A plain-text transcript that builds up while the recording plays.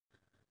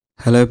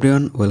Hello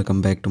everyone, welcome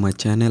back to my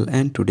channel,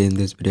 and today in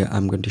this video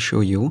I'm going to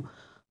show you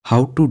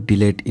how to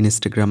delete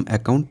Instagram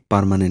account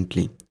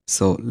permanently.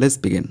 So let's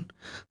begin.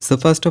 So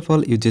first of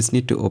all, you just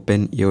need to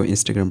open your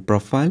Instagram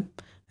profile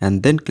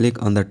and then click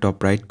on the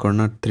top right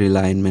corner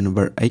three-line menu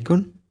bar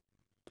icon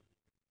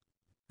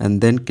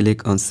and then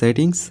click on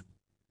settings.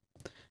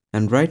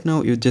 And right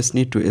now you just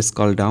need to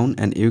scroll down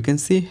and you can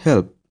see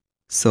help.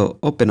 So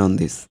open on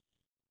this.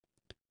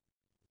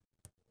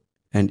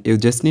 And you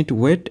just need to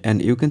wait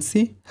and you can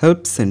see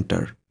help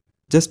center.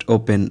 Just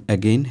open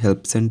again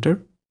help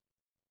center.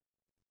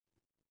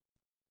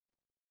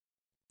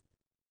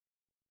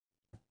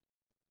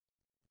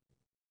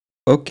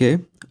 Okay,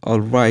 all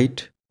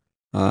right.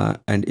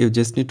 And you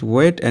just need to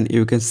wait and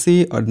you can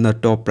see on the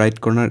top right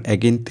corner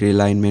again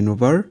three-line menu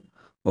bar.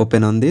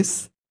 Open on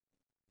this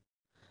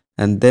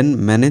and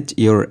then manage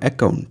your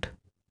account.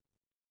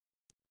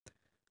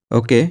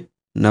 Okay,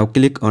 now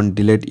click on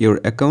delete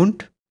your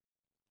account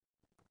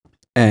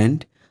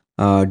and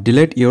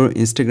delete your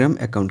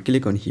Instagram account.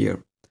 Click on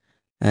here,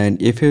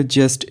 and if you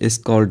just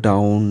scroll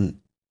down,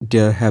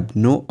 there have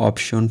no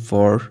option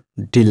for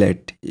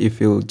delete.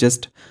 If you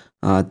just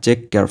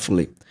check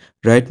carefully,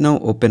 right now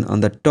open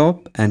on the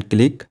top and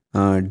click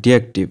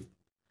deactive,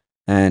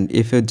 and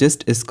if you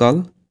just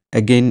scroll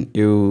again,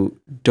 you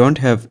don't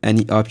have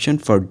any option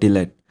for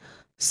delete.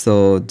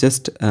 So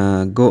just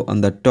go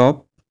on the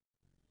top.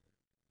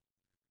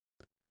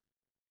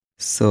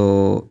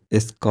 So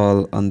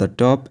scroll on the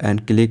top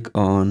and click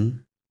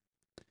on,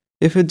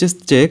 if you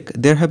just check,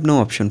 there have no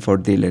option for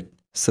delete.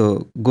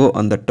 So go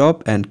on the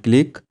top and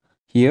click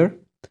here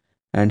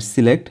and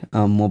select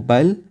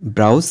mobile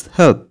browse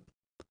help.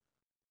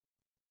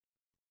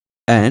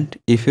 And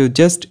if you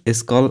just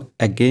scroll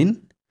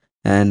again,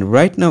 and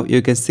right now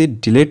you can see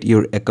delete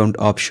your account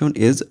option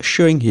is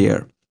showing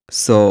here.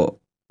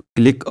 So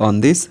click on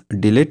this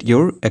delete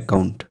your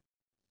account.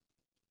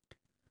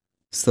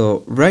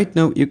 So right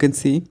now you can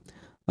see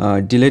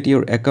delete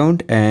your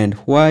account, and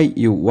why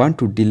you want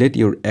to delete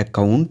your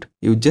account,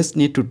 you just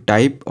need to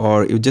type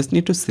or you just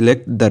need to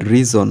select the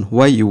reason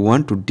why you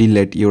want to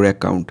delete your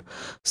account.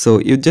 So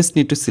you just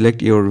need to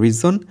select your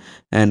reason,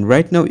 and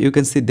right now you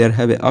can see there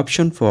have an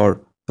option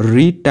for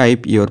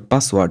retype your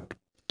password.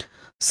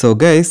 So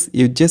guys,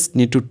 you just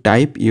need to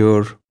type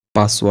your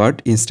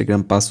password,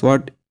 Instagram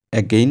password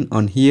again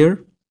on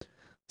here.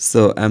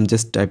 So I'm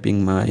just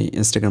typing my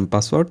Instagram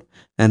password,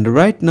 and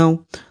right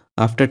now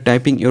after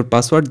typing your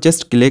password,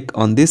 just click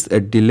on this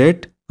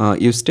delete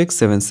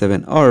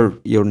Ustake77 or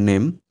your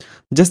name.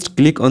 Just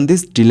click on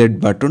this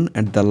delete button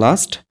at the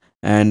last,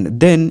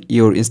 and then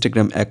your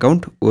Instagram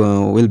account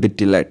will be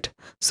deleted.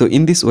 So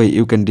in this way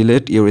you can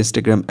delete your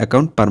Instagram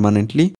account permanently.